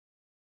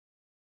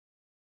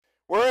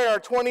We're in our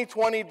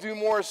 2020 Do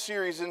More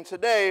series, and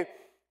today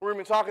we're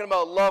going to be talking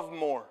about love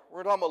more.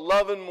 We're going to talk about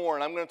loving more,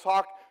 and I'm going to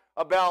talk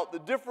about the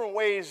different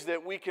ways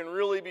that we can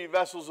really be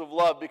vessels of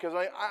love. Because,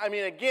 I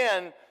mean,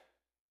 again,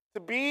 to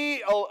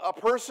be a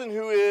person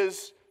who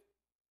is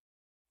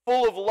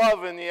full of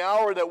love in the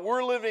hour that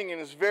we're living in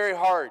is very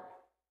hard.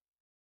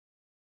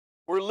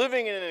 We're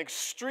living in an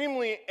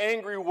extremely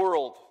angry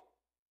world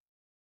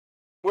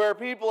where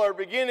people are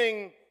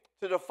beginning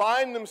to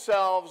define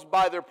themselves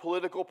by their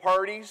political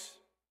parties,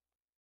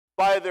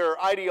 by their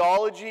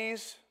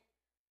ideologies,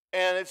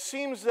 and it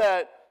seems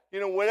that,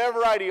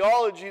 whatever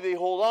ideology they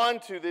hold on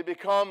to, they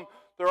become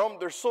their own.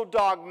 They're so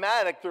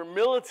dogmatic, they're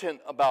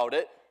militant about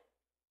it,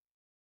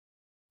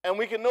 and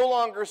we can no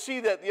longer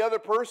see that the other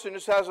person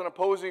just has an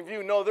opposing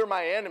view. No, they're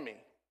my enemy.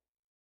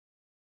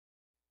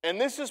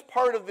 And this is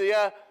part of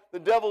the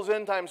devil's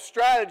end time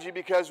strategy,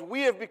 because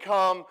we have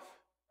become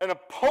an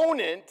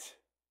opponent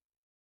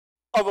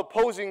of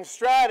opposing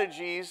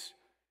strategies.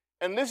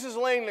 And this is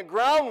laying the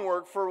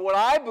groundwork for what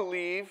I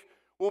believe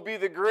will be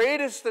the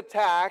greatest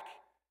attack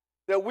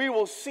that we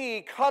will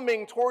see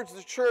coming towards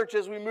the church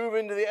as we move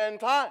into the end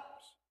times.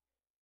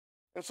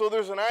 And so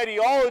there's an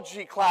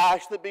ideology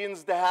clash that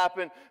begins to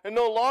happen, and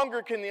no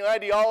longer can the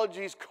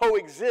ideologies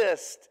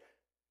coexist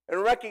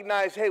and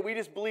recognize, hey, we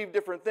just believe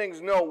different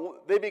things. No,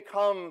 they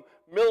become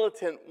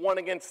militant one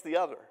against the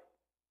other.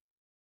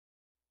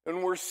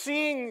 And we're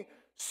seeing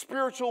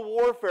spiritual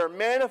warfare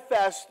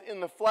manifest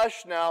in the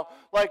flesh now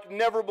like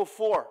never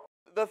before.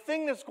 The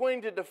thing that's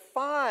going to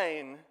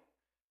define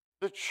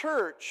the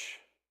church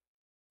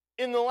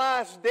in the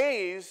last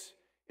days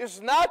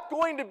is not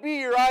going to be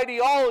your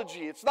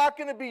ideology. It's not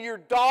going to be your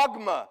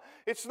dogma.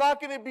 It's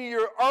not going to be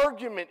your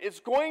argument. It's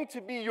going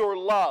to be your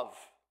love.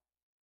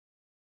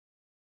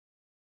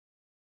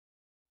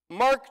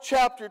 Mark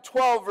chapter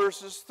 12,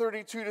 verses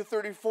 32 to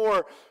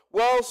 34.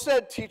 Well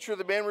said, teacher,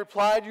 the man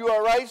replied. You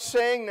are right,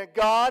 saying that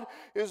God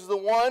is the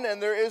one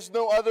and there is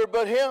no other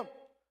but him.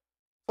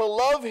 To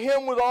love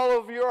him with all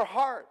of your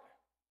heart.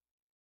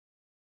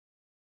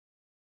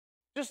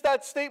 Just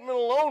that statement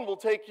alone will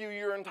take you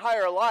your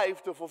entire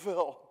life to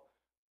fulfill.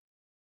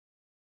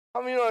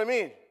 How many know what I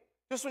mean?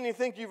 Just when you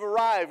think you've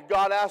arrived,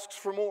 God asks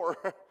for more.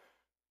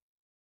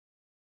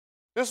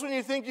 Just when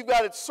you think you've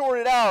got it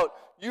sorted out,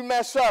 you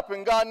mess up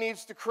and God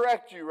needs to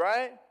correct you,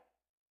 right?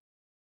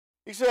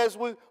 He says,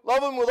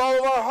 love him with all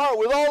of our heart,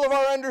 with all of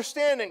our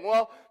understanding.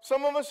 Well,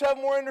 some of us have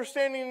more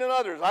understanding than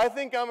others. I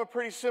think I'm a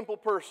pretty simple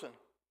person.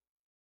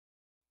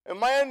 And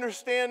my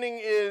understanding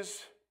is,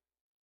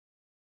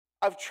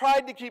 I've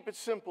tried to keep it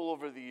simple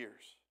over the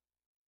years.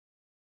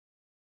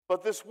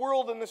 But this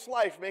world and this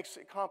life makes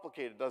it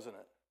complicated, doesn't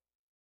it?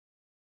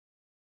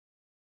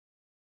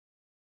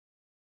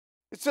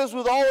 It says,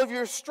 with all of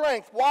your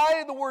strength.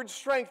 Why the word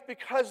strength?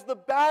 Because the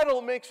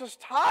battle makes us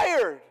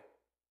tired.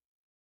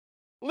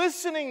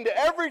 Listening to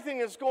everything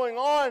that's going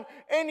on,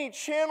 any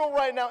channel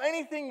right now,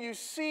 anything you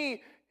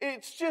see,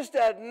 it's just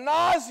ad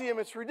nauseum.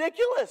 It's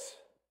ridiculous.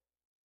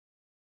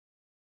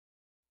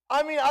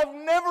 I mean, I've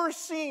never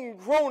seen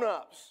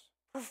grown-ups,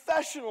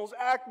 professionals,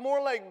 act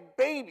more like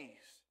babies.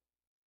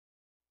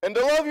 And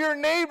to love your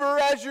neighbor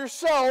as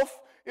yourself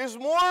is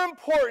more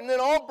important than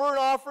all burnt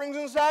offerings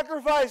and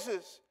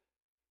sacrifices.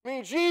 I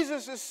mean,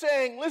 Jesus is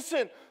saying,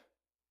 listen,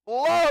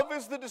 love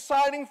is the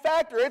deciding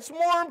factor. It's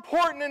more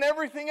important than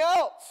everything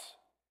else.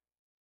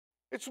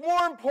 It's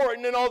more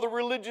important than all the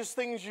religious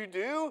things you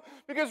do,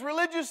 because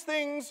religious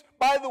things,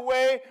 by the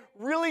way,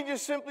 really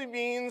just simply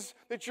means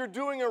that you're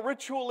doing a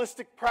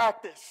ritualistic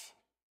practice.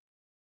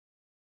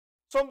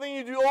 Something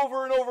you do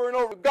over and over and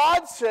over.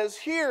 God says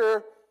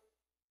here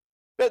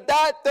that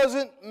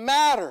doesn't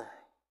matter.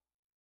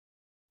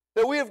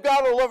 That we have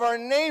got to love our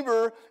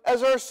neighbor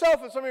as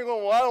ourselves. And some of you are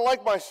going, well, I don't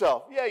like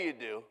myself. Yeah, you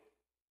do.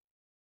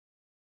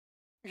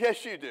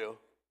 Yes, you do.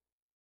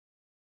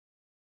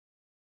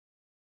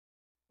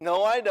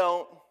 No, I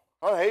don't.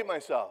 I hate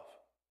myself.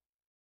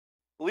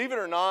 Believe it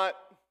or not,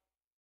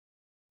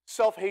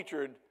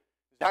 self-hatred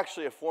is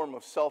actually a form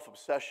of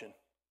self-obsession,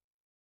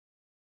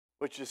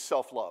 which is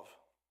self-love.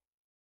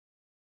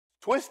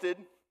 Twisted,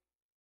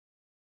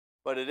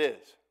 but it is.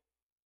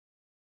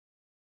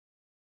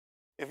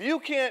 If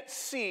you can't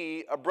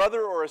see a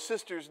brother or a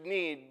sister's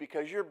need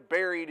because you're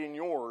buried in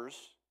yours,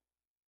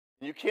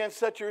 and you can't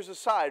set yours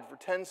aside for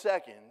 10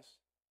 seconds,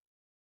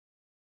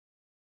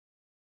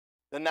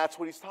 then that's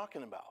what he's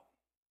talking about.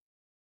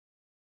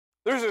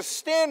 There's a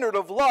standard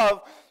of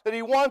love that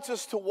he wants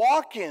us to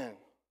walk in.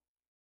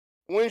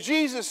 When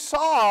Jesus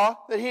saw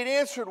that he had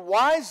answered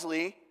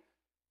wisely,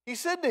 he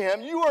said to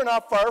him, you are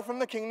not far from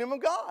the kingdom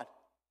of God.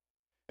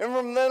 And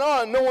from then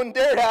on, no one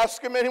dared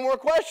ask him any more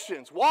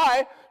questions.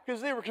 Why?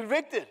 Because they were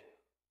convicted.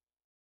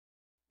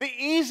 The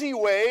easy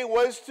way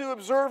was to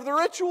observe the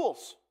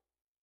rituals.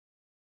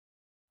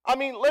 I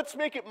mean, let's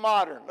make it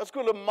modern. Let's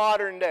go to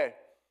modern day.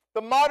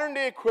 The modern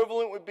day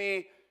equivalent would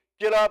be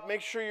get up,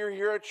 make sure you're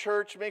here at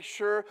church, make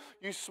sure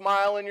you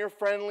smile and you're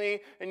friendly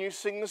and you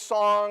sing the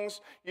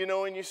songs,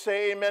 and you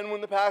say amen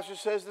when the pastor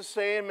says to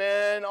say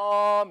amen,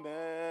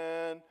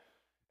 amen.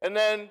 And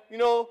then,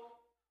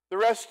 The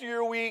rest of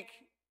your week,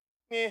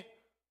 you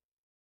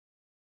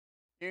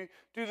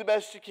do the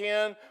best you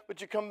can,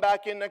 but you come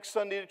back in next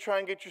Sunday to try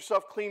and get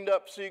yourself cleaned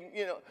up. So,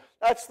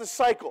 that's the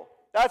cycle.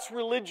 That's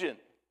religion.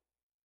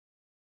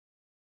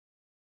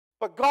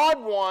 But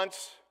God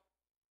wants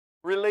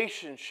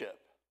relationship.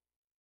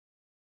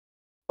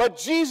 But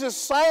Jesus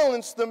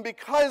silenced them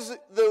because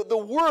the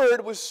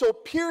word was so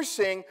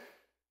piercing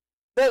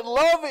that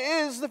love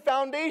is the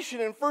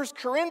foundation. In 1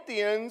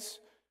 Corinthians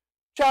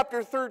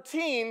chapter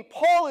 13,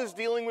 Paul is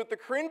dealing with the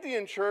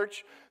Corinthian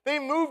church. They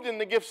moved in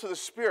the gifts of the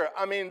Spirit.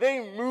 They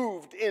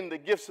moved in the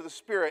gifts of the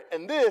Spirit.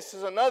 And this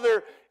is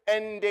another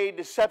end-day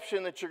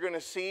deception that you're going to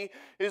see,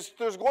 is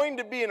there's going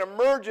to be an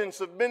emergence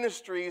of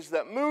ministries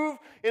that move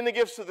in the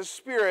gifts of the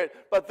Spirit,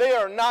 but they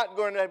are not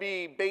going to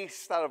be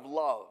based out of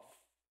love.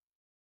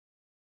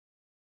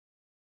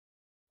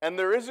 And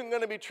there isn't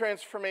going to be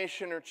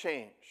transformation or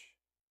change.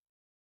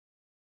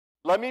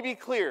 Let me be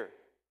clear.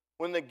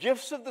 When the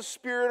gifts of the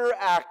Spirit are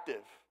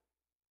active,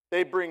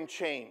 they bring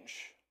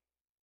change.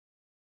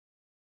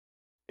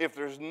 If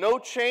there's no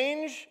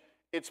change,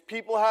 it's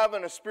people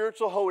having a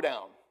spiritual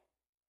hoedown.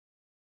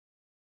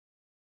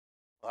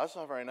 Well, that's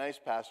not very nice,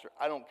 Pastor.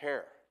 I don't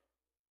care.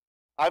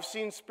 I've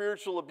seen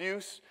spiritual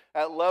abuse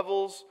at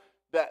levels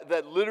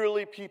that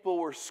literally people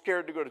were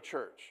scared to go to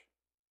church.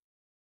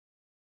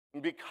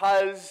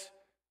 Because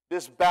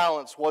this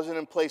balance wasn't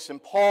in place.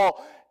 And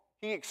Paul,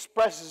 he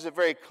expresses it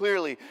very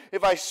clearly.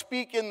 If I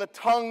speak in the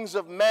tongues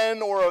of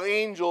men or of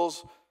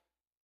angels,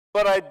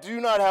 but I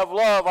do not have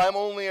love, I'm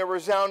only a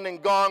resounding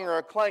gong or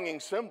a clanging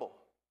cymbal.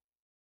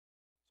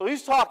 So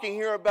he's talking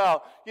here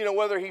about,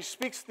 whether he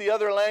speaks the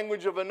other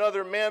language of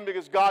another man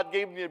because God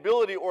gave him the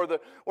ability, or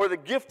the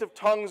gift of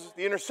tongues,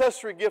 the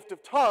intercessory gift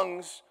of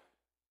tongues,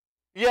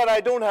 yet I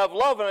don't have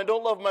love and I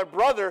don't love my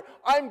brother,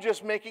 I'm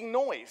just making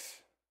noise.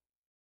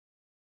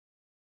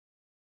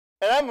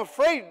 And I'm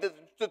afraid that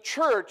the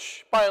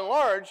church, by and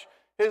large,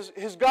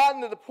 has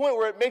gotten to the point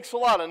where it makes a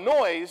lot of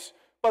noise,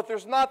 but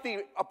there's not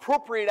the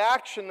appropriate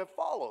action that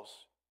follows.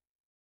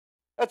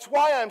 That's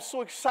why I'm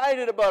so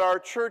excited about our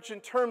church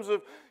in terms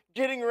of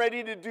getting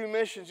ready to do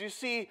missions. You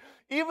see,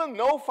 even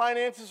though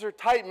finances are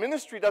tight,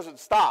 ministry doesn't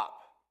stop.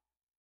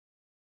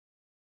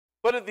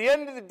 But at the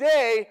end of the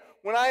day,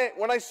 when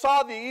I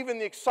saw even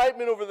the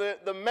excitement over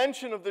the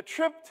mention of the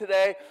trip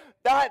today,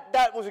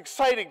 that was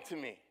exciting to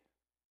me.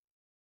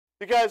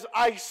 Because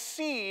I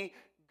see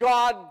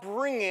God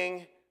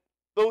bringing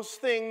those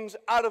things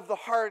out of the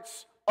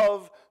hearts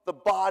of the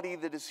body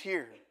that is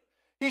here.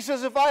 He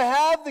says, if I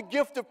have the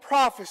gift of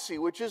prophecy,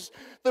 which is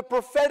the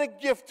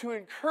prophetic gift to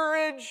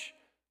encourage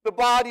the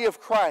body of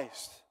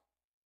Christ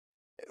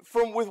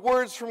with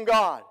words from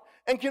God,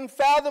 and can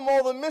fathom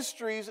all the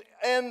mysteries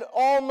and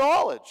all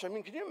knowledge. Can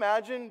you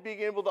imagine being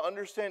able to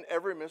understand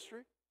every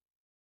mystery?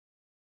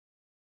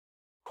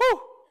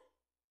 Whew!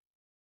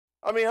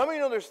 How many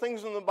know there's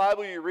things in the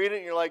Bible you read it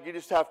and you're like, you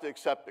just have to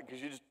accept it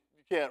because you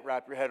can't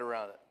wrap your head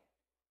around it.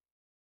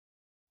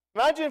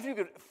 Imagine if you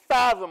could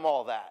fathom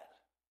all that.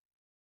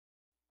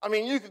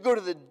 You could go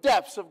to the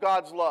depths of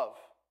God's love.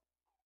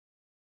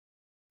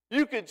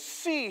 You could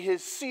see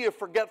His sea of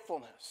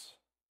forgetfulness.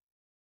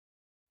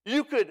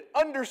 You could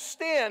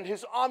understand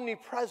His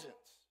omnipresence.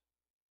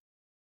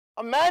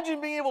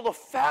 Imagine being able to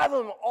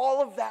fathom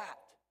all of that.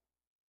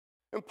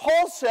 And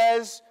Paul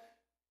says,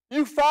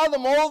 you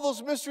fathom all of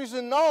those mysteries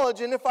and knowledge,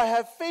 and if I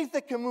have faith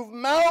that can move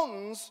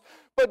mountains,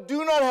 but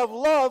do not have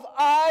love,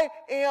 I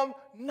am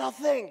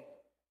nothing.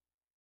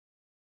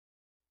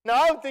 Now,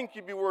 I would think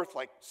you'd be worth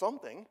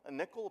something, a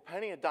nickel, a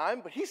penny, a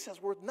dime, but he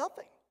says worth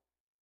nothing.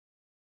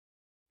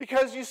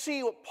 Because you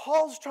see, what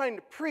Paul's trying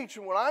to preach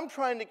and what I'm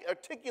trying to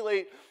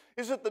articulate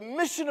is that the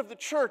mission of the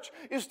church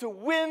is to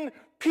win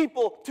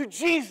people to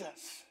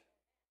Jesus.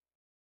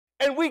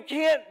 And we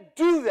can't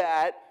do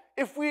that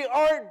if we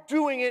aren't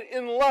doing it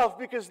in love,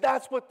 because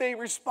that's what they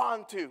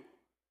respond to.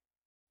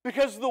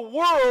 Because the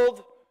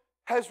world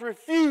has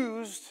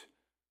refused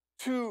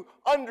to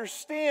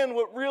understand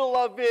what real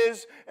love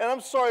is, and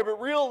I'm sorry,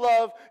 but real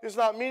love is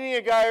not meeting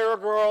a guy or a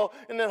girl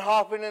and then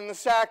hopping in the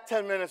sack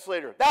 10 minutes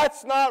later.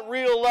 That's not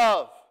real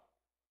love.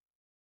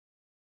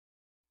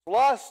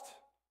 Lust.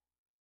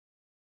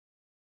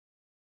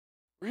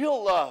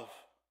 Real love,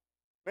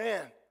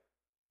 man,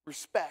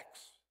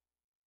 respects.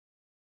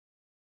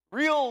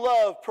 Real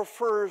love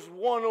prefers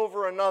one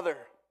over another.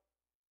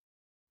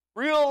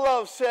 Real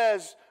love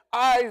says,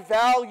 I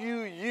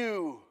value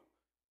you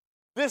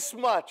this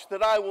much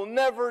that I will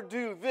never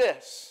do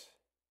this.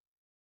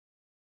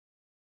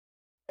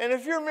 And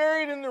if you're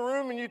married in the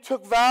room and you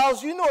took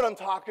vows, you know what I'm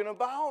talking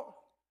about.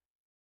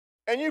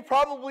 And you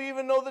probably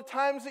even know the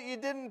times that you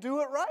didn't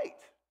do it right.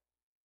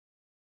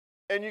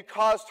 And you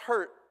caused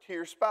hurt to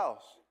your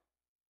spouse.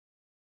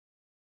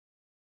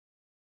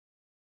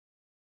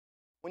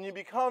 When you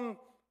become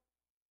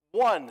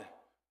one,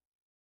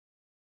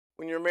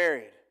 when you're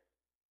married,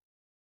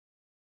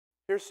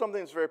 here's something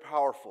that's very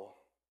powerful.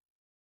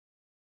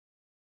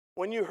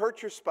 When you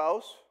hurt your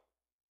spouse,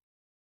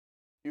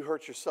 you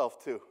hurt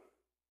yourself too.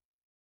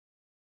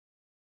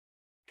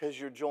 Because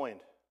you're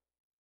joined.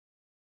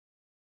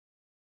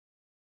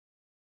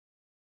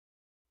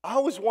 I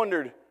always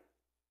wondered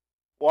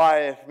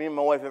why, if me and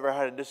my wife ever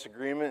had a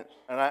disagreement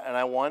and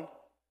I won,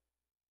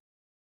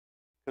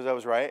 because I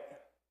was right.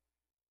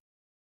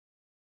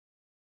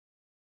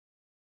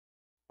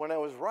 When I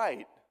was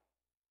right,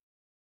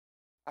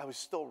 I was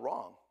still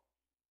wrong.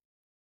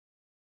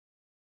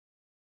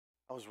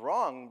 I was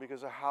wrong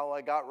because of how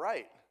I got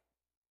right.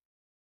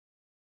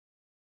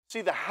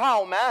 See, the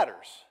how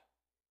matters.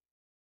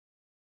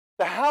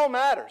 The how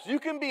matters. You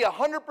can be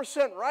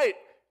 100% right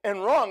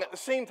and wrong at the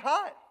same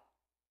time.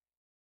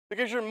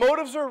 Because your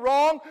motives are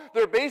wrong.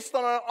 They're based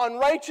on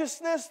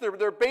unrighteousness.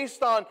 They're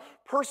based on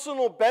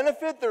personal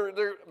benefit.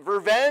 They're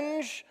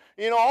revenge.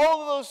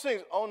 All of those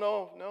things. Oh,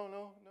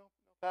 no,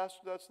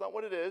 Pastor, that's not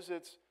what it is.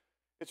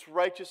 It's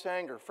righteous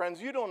anger.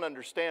 Friends, you don't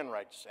understand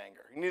righteous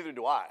anger. Neither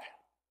do I.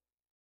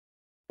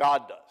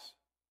 God does.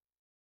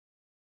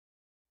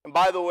 And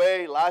by the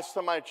way, last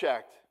time I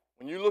checked,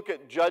 when you look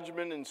at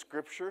judgment in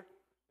Scripture,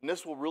 and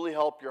this will really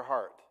help your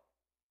heart,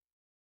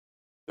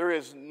 there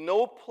is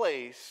no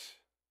place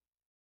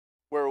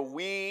where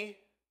we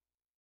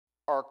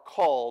are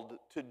called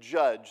to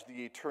judge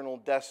the eternal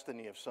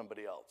destiny of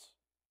somebody else.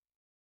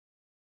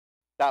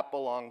 That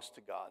belongs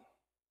to God.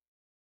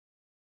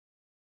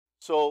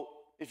 So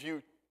if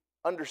you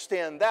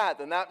understand that,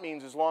 then that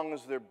means as long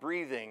as they're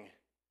breathing,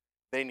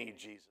 they need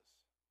Jesus.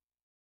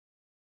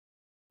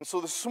 And so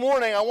this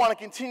morning, I want to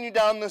continue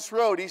down this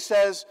road. He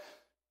says,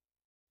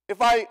 if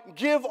I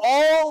give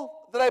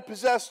all that I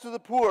possess to the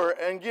poor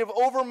and give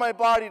over my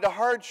body to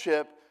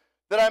hardship,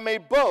 that I may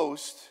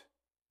boast,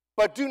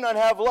 but do not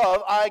have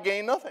love, I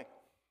gain nothing.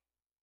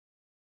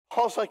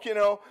 Paul's like, and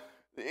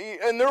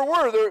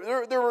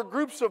there were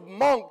groups of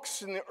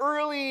monks in the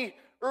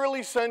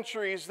early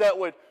centuries that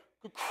would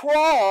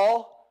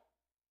crawl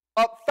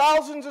up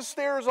thousands of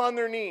stairs on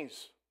their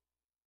knees.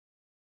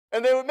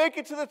 And they would make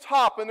it to the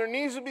top, and their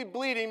knees would be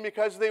bleeding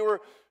because they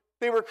were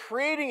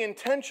creating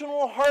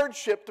intentional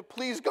hardship to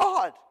please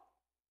God.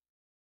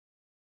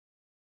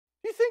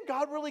 Do you think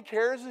God really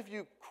cares if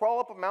you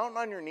crawl up a mountain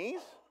on your knees?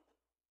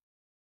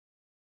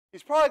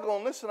 He's probably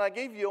going, listen, I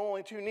gave you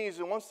only 2 knees,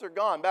 and once they're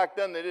gone, back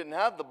then they didn't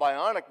have the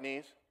bionic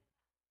knees.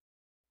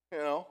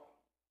 And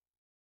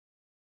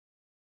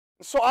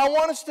so I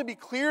want us to be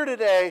clear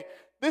today.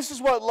 This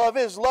is what love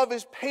is. Love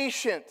is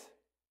patient.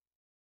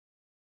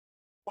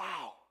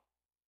 Wow.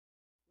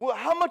 Well,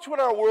 how much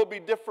would our world be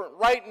different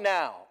right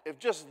now if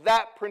just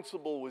that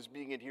principle was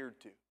being adhered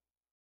to?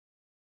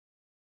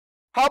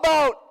 How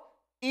about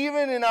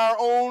even in our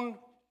own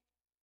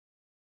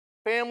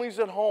families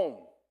at home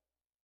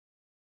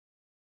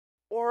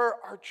or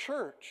our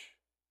church?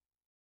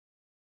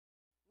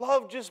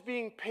 Love just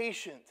being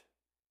patient.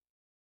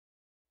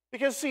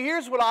 Because see,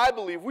 here's what I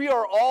believe. We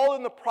are all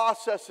in the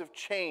process of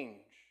change.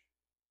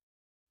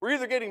 We're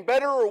either getting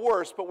better or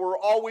worse, but we're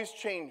always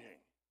changing.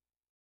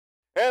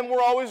 And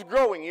we're always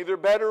growing, either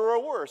better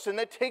or worse. And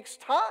that takes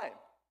time.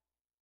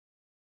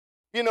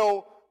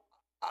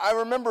 I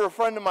remember a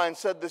friend of mine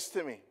said this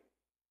to me.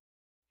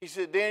 He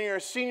said, Dan, you're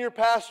a senior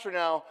pastor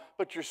now,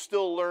 but you're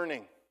still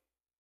learning.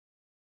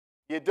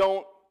 You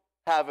don't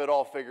have it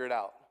all figured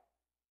out.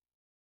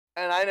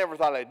 And I never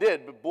thought I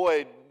did, but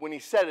boy, when he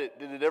said it,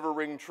 did it ever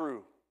ring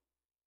true.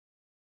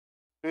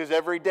 Because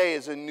every day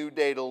is a new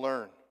day to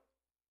learn.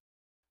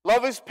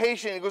 Love is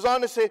patient. He goes on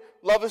to say,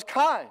 love is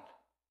kind.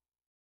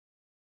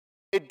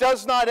 It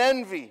does not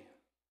envy.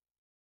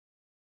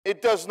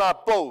 It does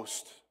not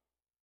boast.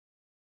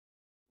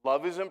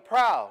 Love isn't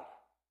proud.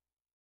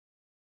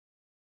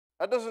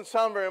 That doesn't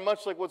sound very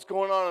much like what's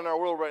going on in our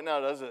world right now,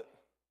 does it?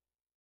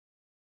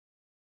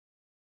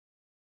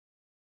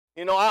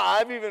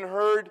 I've even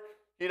heard,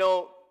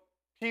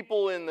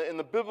 people in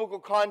the biblical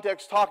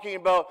context talking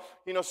about,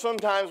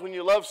 sometimes when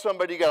you love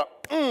somebody, you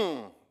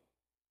gotta,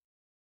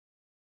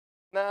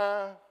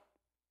 Nah,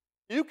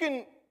 you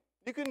can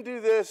do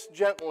this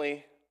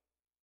gently,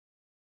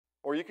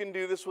 or you can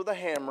do this with a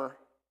hammer,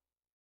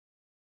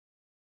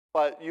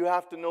 but you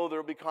have to know there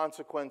will be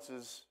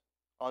consequences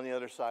on the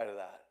other side of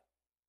that.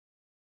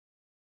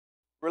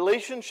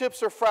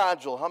 Relationships are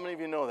fragile. How many of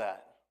you know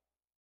that?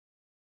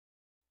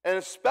 And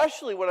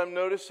especially what I'm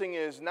noticing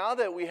is now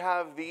that we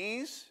have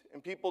these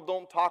and people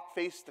don't talk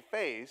face to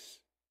face,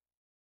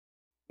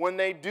 when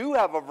they do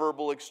have a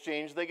verbal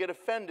exchange, they get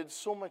offended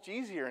so much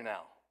easier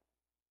now.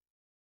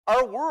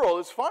 Our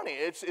world is funny.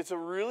 It's a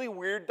really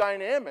weird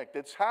dynamic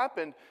that's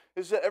happened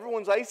is that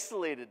everyone's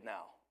isolated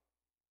now.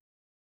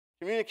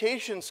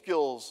 Communication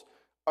skills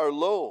are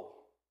low.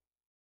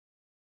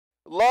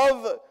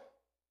 Love,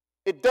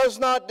 it does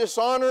not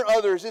dishonor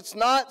others. It's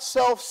not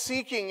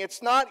self-seeking.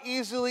 It's not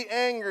easily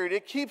angered.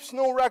 It keeps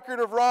no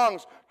record of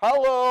wrongs.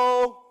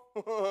 Hello.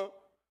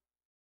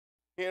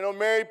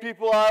 Married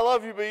people, I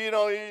love you, but you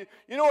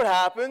know what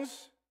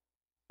happens.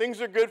 Things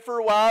are good for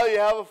a while, you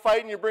have a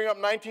fight, and you bring up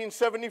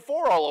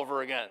 1974 all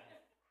over again.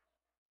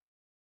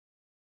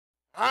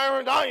 You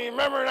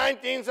remember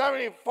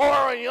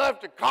 1974 when you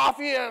left the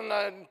coffee in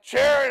the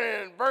chair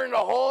and it burned a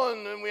hole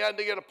and then we had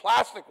to get a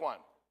plastic one?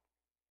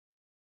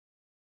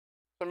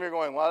 Some of you are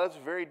going, wow, that's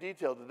very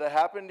detailed. Did that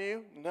happen to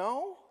you?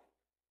 No.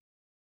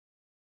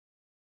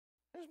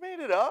 I just made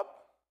it up.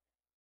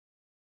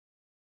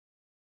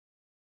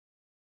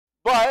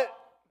 But,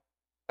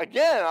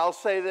 again, I'll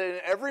say that in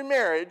every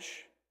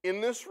marriage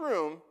in this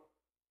room,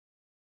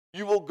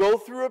 you will go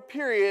through a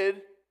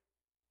period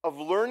of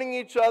learning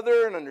each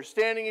other and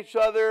understanding each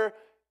other,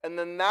 and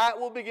then that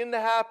will begin to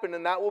happen,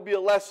 and that will be a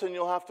lesson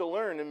you'll have to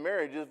learn in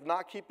marriage, is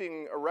not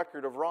keeping a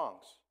record of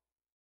wrongs.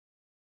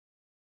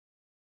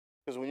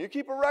 Because when you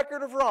keep a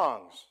record of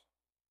wrongs,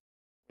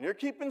 and you're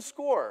keeping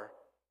score,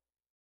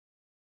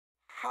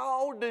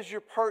 how does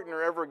your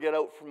partner ever get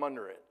out from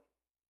under it?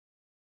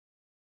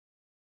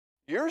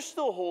 You're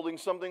still holding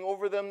something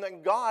over them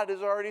that God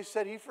has already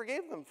said He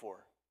forgave them for.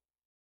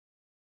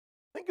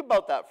 Think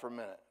about that for a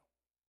minute.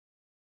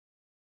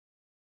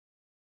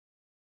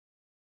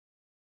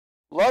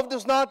 Love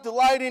does not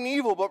delight in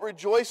evil, but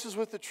rejoices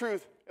with the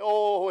truth.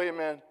 Oh,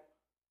 amen.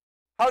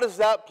 How does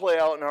that play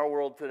out in our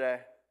world today?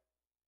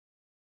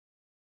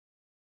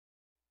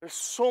 There's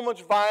so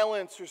much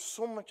violence, there's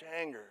so much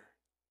anger.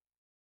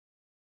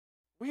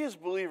 We as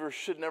believers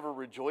should never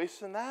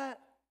rejoice in that.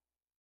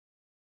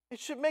 It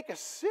should make us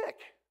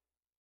sick.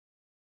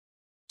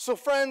 So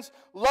friends,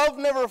 love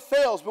never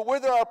fails, but where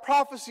there are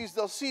prophecies,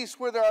 they'll cease.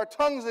 Where there are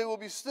tongues, they will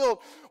be stilled.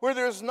 Where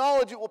there is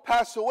knowledge, it will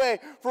pass away.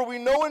 For we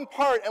know in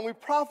part, and we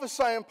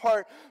prophesy in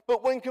part.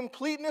 But when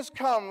completeness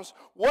comes,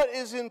 what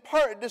is in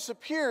part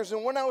disappears.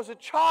 And when I was a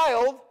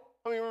child,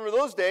 how many remember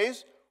those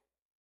days?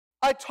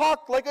 I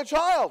talked like a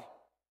child.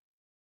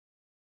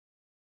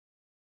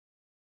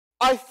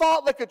 I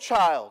thought like a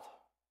child.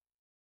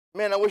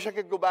 Man, I wish I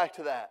could go back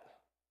to that.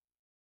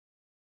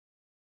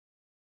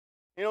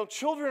 You know,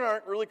 children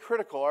aren't really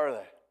critical, are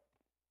they?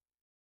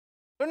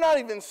 They're not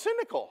even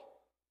cynical.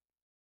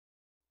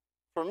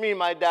 For me,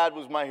 my dad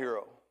was my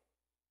hero.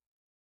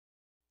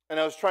 And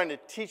I was trying to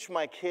teach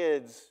my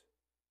kids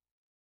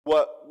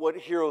what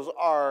heroes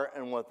are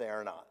and what they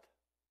are not.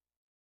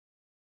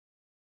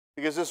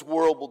 Because this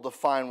world will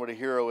define what a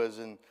hero is.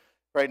 And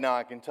right now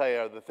I can tell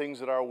you, the things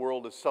that our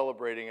world is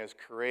celebrating as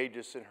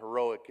courageous and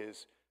heroic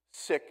is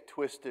sick,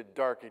 twisted,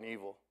 dark, and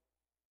evil.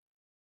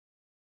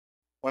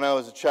 When I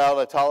was a child,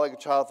 I taught like a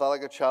child, thought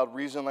like a child,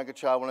 reasoned like a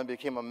child. When I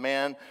became a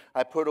man,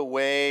 I put the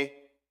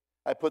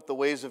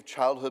ways of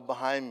childhood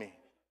behind me.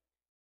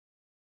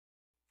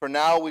 For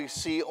now we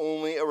see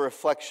only a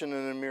reflection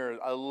in a mirror.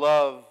 I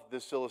love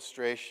this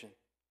illustration.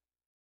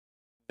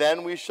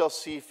 Then we shall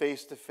see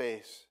face to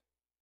face.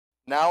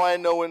 Now I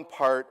know in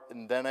part,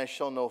 and then I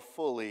shall know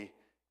fully,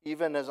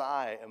 even as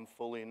I am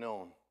fully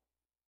known.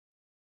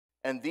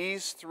 And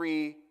these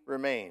three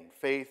remain,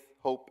 faith,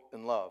 hope,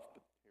 and love.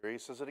 But here he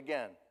says it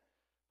again.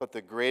 But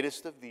the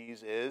greatest of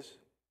these is,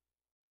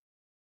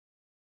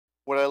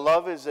 what I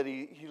love is that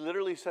he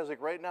literally says, like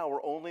right now,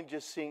 we're only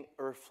just seeing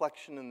a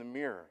reflection in the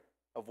mirror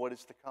of what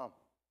is to come.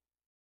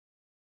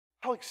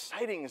 How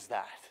exciting is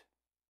that?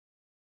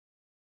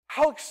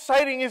 How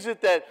exciting is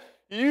it that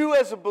you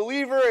as a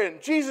believer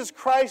and Jesus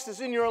Christ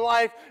is in your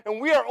life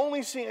and we are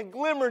only seeing a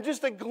glimmer,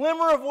 just a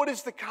glimmer of what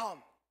is to come.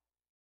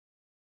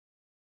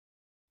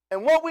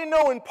 And what we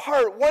know in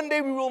part, one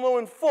day we will know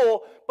in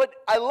full, but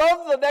I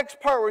love the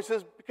next part where it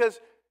says, because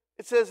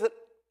it says that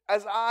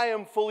as I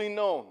am fully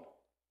known.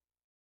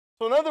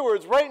 So in other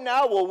words, right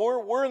now, while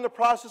we're in the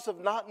process of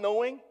not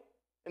knowing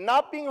and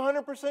not being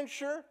 100%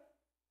 sure,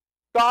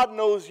 God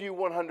knows you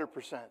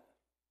 100%.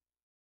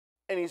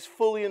 And He's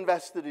fully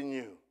invested in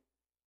you.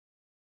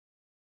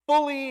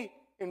 Fully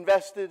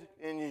invested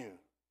in you.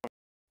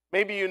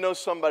 Maybe you know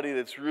somebody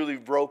that's really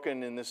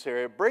broken in this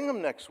area. Bring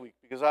them next week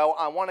because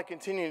I want to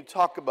continue to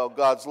talk about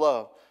God's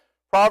love.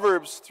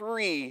 Proverbs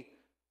 3,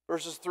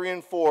 verses 3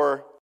 and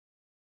 4.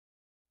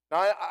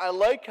 Now, I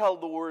like how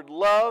the word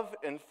love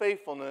and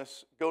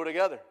faithfulness go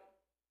together.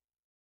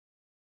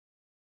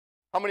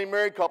 How many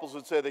married couples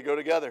would say they go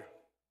together?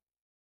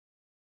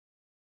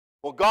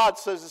 Well, God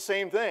says the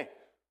same thing.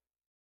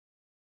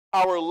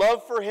 Our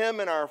love for Him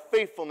and our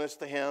faithfulness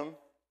to Him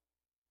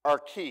are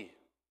key.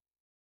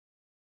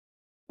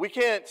 We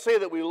can't say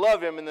that we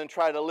love Him and then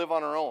try to live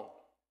on our own.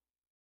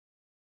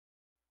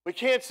 We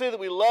can't say that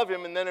we love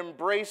Him and then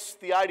embrace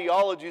the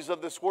ideologies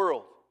of this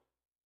world.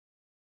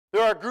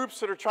 There are groups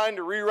that are trying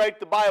to rewrite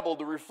the Bible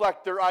to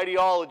reflect their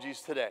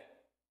ideologies today.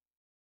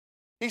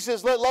 He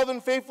says, let love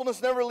and faithfulness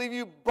never leave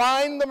you.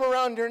 Bind them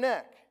around your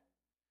neck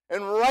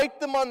and write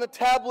them on the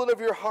tablet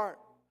of your heart.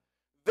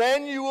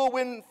 Then you will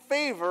win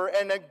favor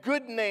and a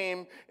good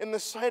name in the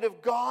sight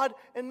of God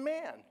and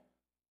man.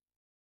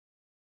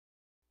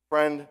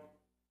 Friend,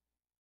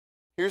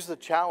 here's the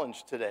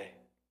challenge today.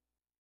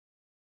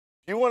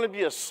 If you want to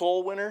be a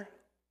soul winner,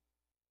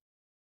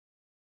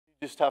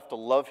 you just have to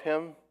love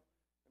Him and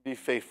be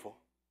faithful.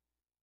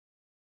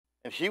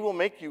 And He will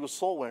make you a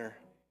soul winner.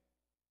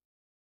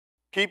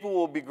 People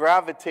will be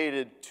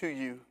gravitated to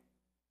you.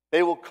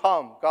 They will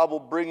come. God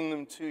will bring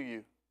them to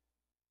you.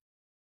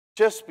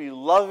 Just be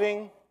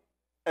loving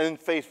and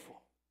faithful.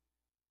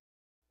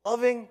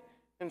 Loving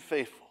and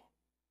faithful.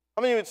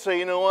 How many would say,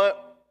 you know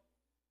what?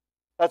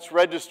 That's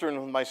registering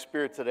with my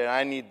spirit today.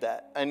 I need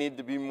that. I need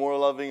to be more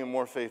loving and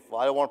more faithful.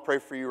 I want to pray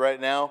for you right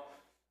now.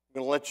 I'm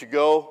going to let you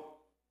go.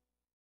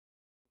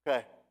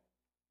 Okay.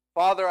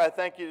 Father, I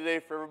thank you today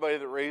for everybody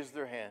that raised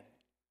their hand.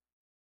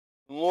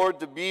 Lord,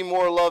 to be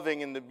more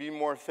loving and to be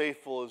more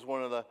faithful is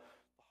one of the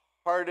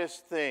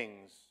hardest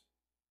things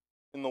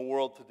in the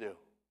world to do.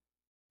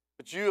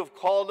 But you have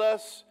called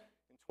us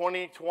in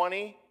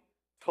 2020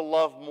 to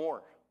love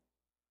more.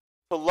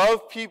 To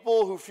love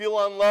people who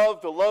feel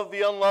unloved, to love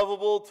the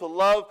unlovable, to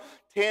love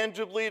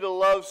tangibly, to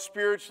love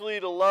spiritually,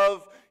 to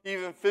love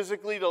even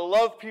physically, to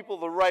love people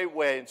the right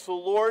way. And so,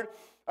 Lord,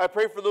 I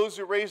pray for those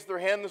who raised their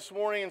hand this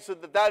morning and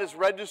said that that is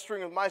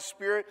registering with my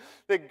spirit,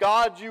 that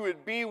God, you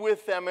would be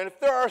with them. And if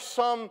there are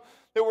some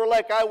that were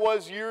like I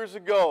was years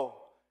ago,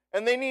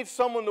 and they need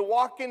someone to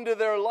walk into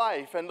their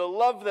life and to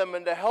love them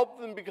and to help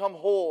them become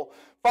whole,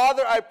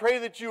 Father, I pray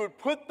that you would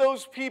put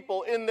those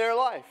people in their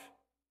life.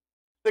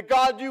 That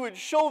God, you would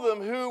show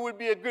them who would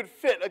be a good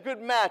fit, a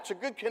good match, a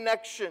good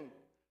connection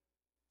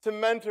to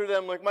mentor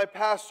them like my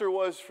pastor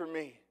was for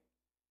me.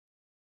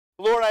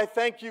 Lord, I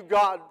thank you,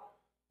 God,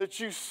 that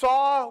you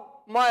saw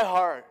my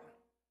heart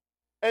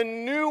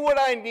and knew what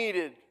I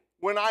needed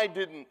when I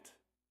didn't.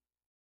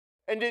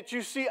 And that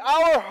you see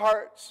our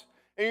hearts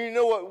and you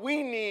know what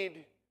we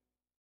need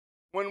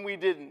when we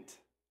didn't.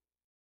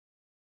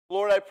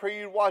 Lord, I pray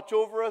you'd watch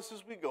over us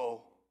as we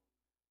go.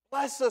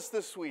 Bless us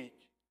this week.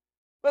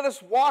 Let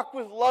us walk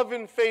with love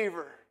and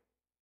favor.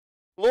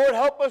 Lord,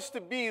 help us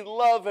to be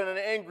love in an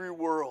angry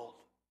world.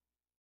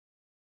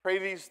 Pray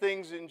these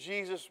things in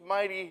Jesus'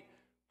 mighty,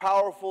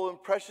 powerful,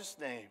 and precious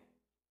name.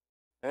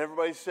 And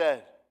everybody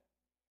said,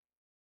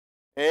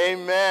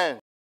 amen.